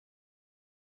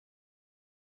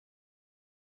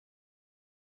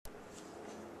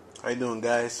How you doing,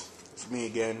 guys? It's me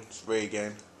again. It's Ray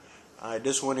again.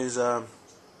 This one is if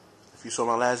you saw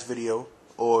my last video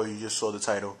or you just saw the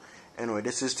title. Anyway,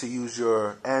 this is to use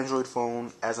your Android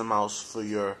phone as a mouse for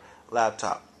your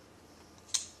laptop.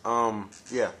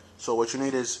 Yeah. So what you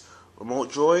need is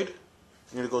Remote Droid.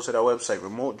 You need to go to that website,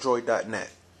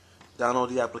 remotedroid.net. Download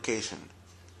the application.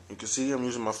 You can see I'm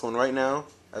using my phone right now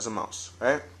as a mouse.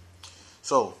 Right?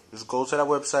 So just go to that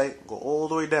website. Go all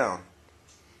the way down.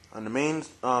 On the main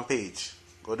page,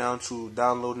 go down to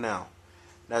download now.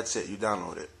 That's it, you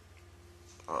download it.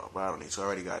 Oh, but I don't need to, I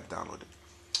already got it downloaded.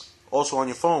 Also on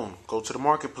your phone, go to the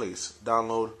marketplace,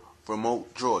 download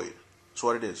Remote Droid. That's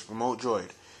what it is, Remote Droid.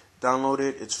 Download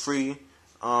it, it's free.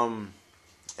 And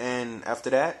after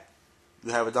that,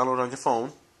 you have it download on your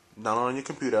phone, download on your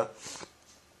computer.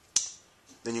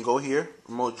 Then you go here,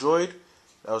 Remote Droid.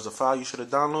 That was the file you should have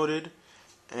downloaded.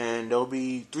 And there'll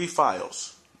be 3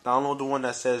 files. Download the one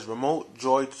that says open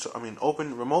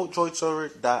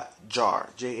remotedroidserver.jar,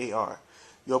 Jar.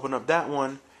 You open up that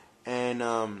one, and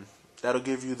that'll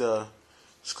give you the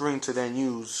screen to then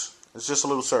use. It's just a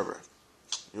little server.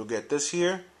 You'll get this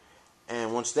here,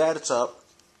 and once that's up,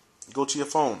 go to your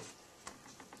phone.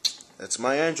 That's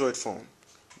my Android phone.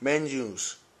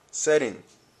 Menus, setting.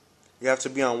 You have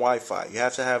to be on Wi-Fi. You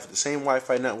have to have the same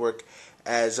Wi-Fi network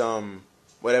as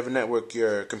whatever network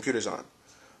your computer's on.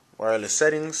 Wireless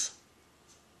settings,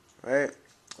 right?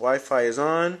 Wi-Fi is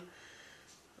on.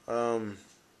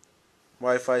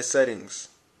 Wi-Fi settings.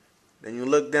 Then you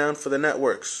look down for the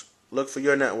networks. Look for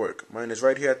your network. Mine is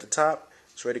right here at the top.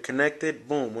 It's already connected.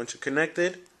 Boom. Once you're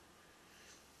connected,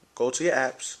 go to your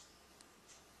apps.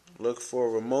 Look for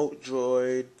Remote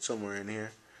Droid somewhere in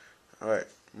here. Alright,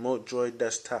 Remote Droid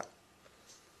Desktop.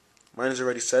 Mine is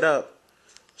already set up,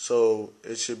 so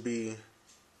it should be,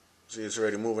 see, it's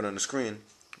already moving on the screen.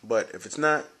 But if it's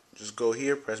not, just go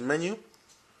here, press menu.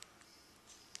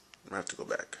 I have to go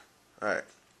back. Alright.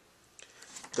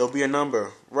 There'll be a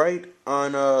number right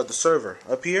on the server.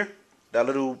 Up here, that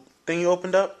little thing you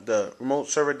opened up, the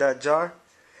remoteserver.jar,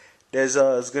 there's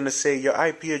it's going to say your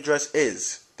IP address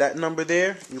is. That number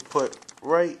there, you put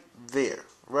right there.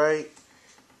 Right,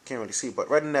 can't really see, but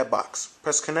right in that box.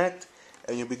 Press connect,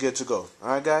 and you'll be good to go.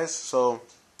 Alright, guys? So,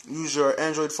 use your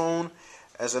Android phone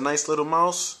as a nice little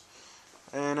mouse.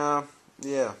 And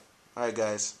yeah, alright,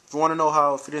 guys, if you want to know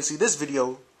how, if you didn't see this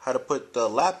video, how to put the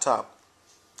laptop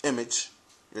image,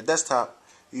 your desktop,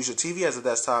 use your TV as a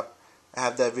desktop, I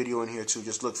have that video in here too.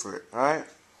 Just look for it. Alright,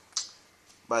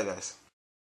 bye, guys.